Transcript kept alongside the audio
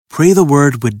Pray the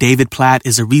Word with David Platt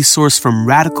is a resource from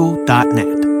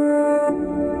radical.net.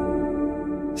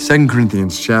 2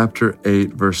 Corinthians chapter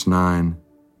 8, verse 9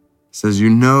 says, "You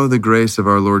know the grace of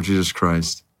our Lord Jesus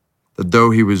Christ, that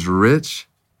though he was rich,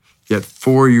 yet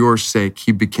for your sake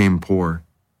he became poor,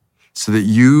 so that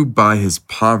you by his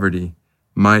poverty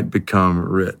might become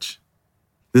rich."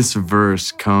 This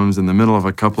verse comes in the middle of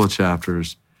a couple of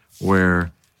chapters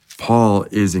where Paul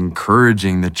is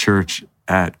encouraging the church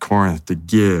at Corinth to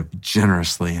give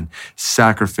generously and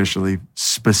sacrificially,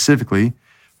 specifically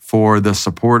for the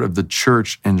support of the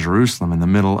church in Jerusalem in the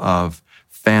middle of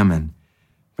famine,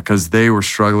 because they were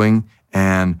struggling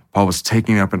and Paul was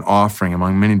taking up an offering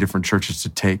among many different churches to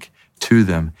take to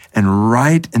them. And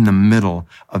right in the middle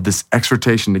of this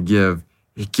exhortation to give,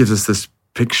 he gives us this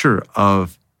picture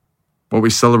of what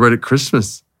we celebrate at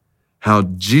Christmas, how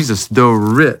Jesus, though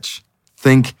rich,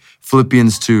 think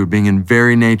Philippians 2, being in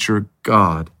very nature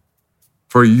God,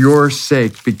 for your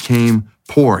sake became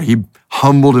poor. He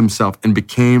humbled himself and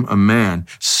became a man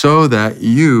so that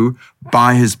you,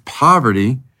 by his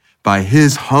poverty, by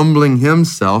his humbling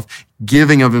himself,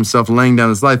 giving of himself, laying down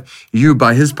his life, you,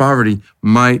 by his poverty,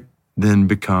 might then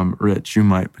become rich. You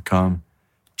might become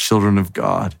children of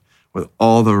God with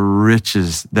all the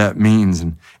riches that means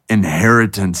and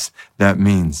inheritance that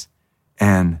means.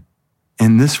 And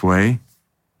in this way,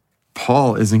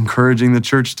 Paul is encouraging the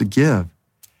church to give.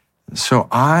 So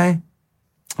I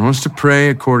want us to pray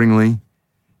accordingly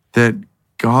that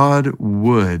God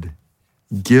would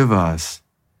give us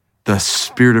the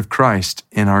Spirit of Christ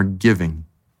in our giving.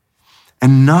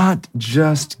 And not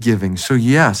just giving. So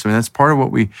yes, that's part of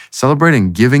what we celebrate,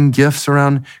 and giving gifts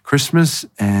around Christmas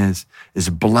is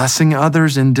blessing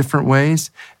others in different ways.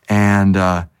 And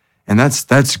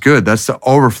that's good. That's the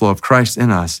overflow of Christ in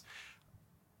us.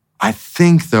 I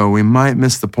think, though, we might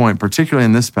miss the point, particularly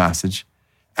in this passage,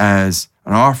 as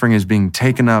an offering is being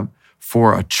taken up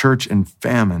for a church in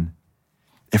famine.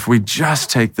 If we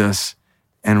just take this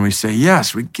and we say,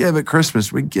 yes, we give at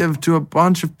Christmas, we give to a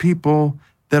bunch of people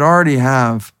that already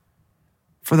have,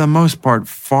 for the most part,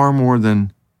 far more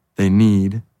than they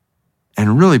need,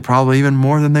 and really probably even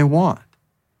more than they want.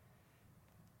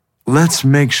 Let's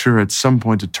make sure at some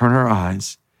point to turn our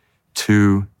eyes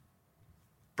to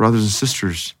brothers and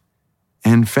sisters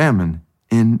in famine,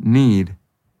 in need,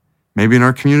 maybe in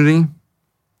our community,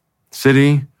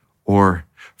 city, or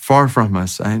far from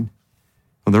us. Well,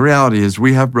 the reality is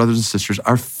we have brothers and sisters,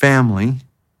 our family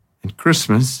in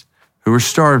Christmas, who are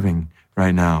starving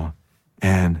right now.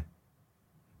 And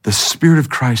the Spirit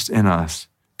of Christ in us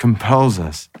compels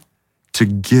us to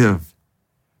give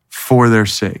for their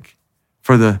sake,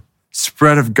 for the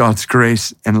spread of God's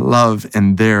grace and love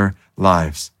in their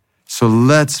lives. So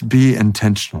let's be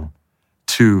intentional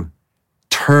to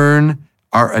turn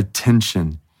our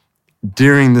attention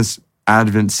during this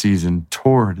Advent season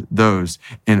toward those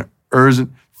in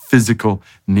urgent physical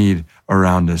need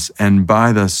around us. And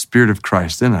by the Spirit of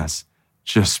Christ in us,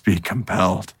 just be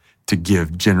compelled to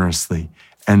give generously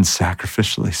and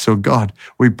sacrificially. So God,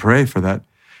 we pray for that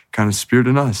kind of spirit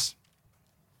in us.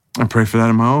 I pray for that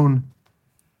in my own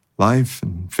life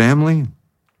and family,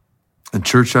 and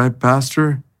church I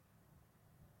pastor.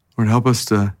 Lord, help us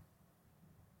to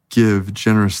give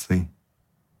generously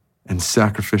and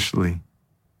sacrificially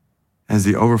as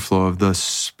the overflow of the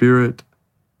Spirit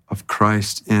of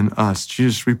Christ in us.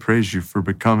 Jesus, we praise you for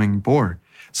becoming poor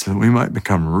so that we might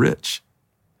become rich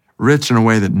in a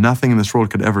way that nothing in this world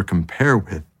could ever compare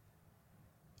with.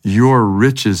 Your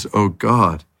riches, O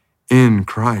God, in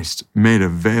Christ made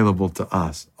available to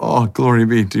us. Oh, glory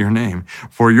be to your name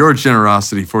for your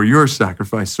generosity, for your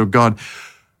sacrifice. So God,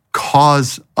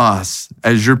 cause us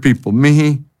as your people,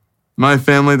 me, my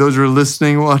family, those who are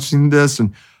listening, watching this,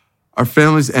 and our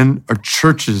families and our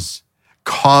churches,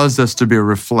 cause us to be a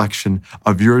reflection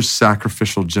of your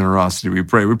sacrificial generosity. We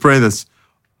pray this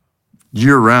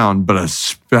year round, but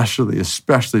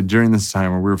especially during this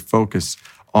time where we're focused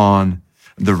on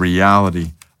the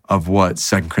reality of what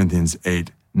 2 Corinthians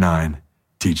 8:9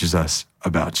 teaches us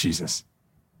about Jesus.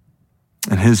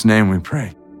 In his name we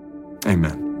pray.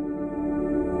 Amen.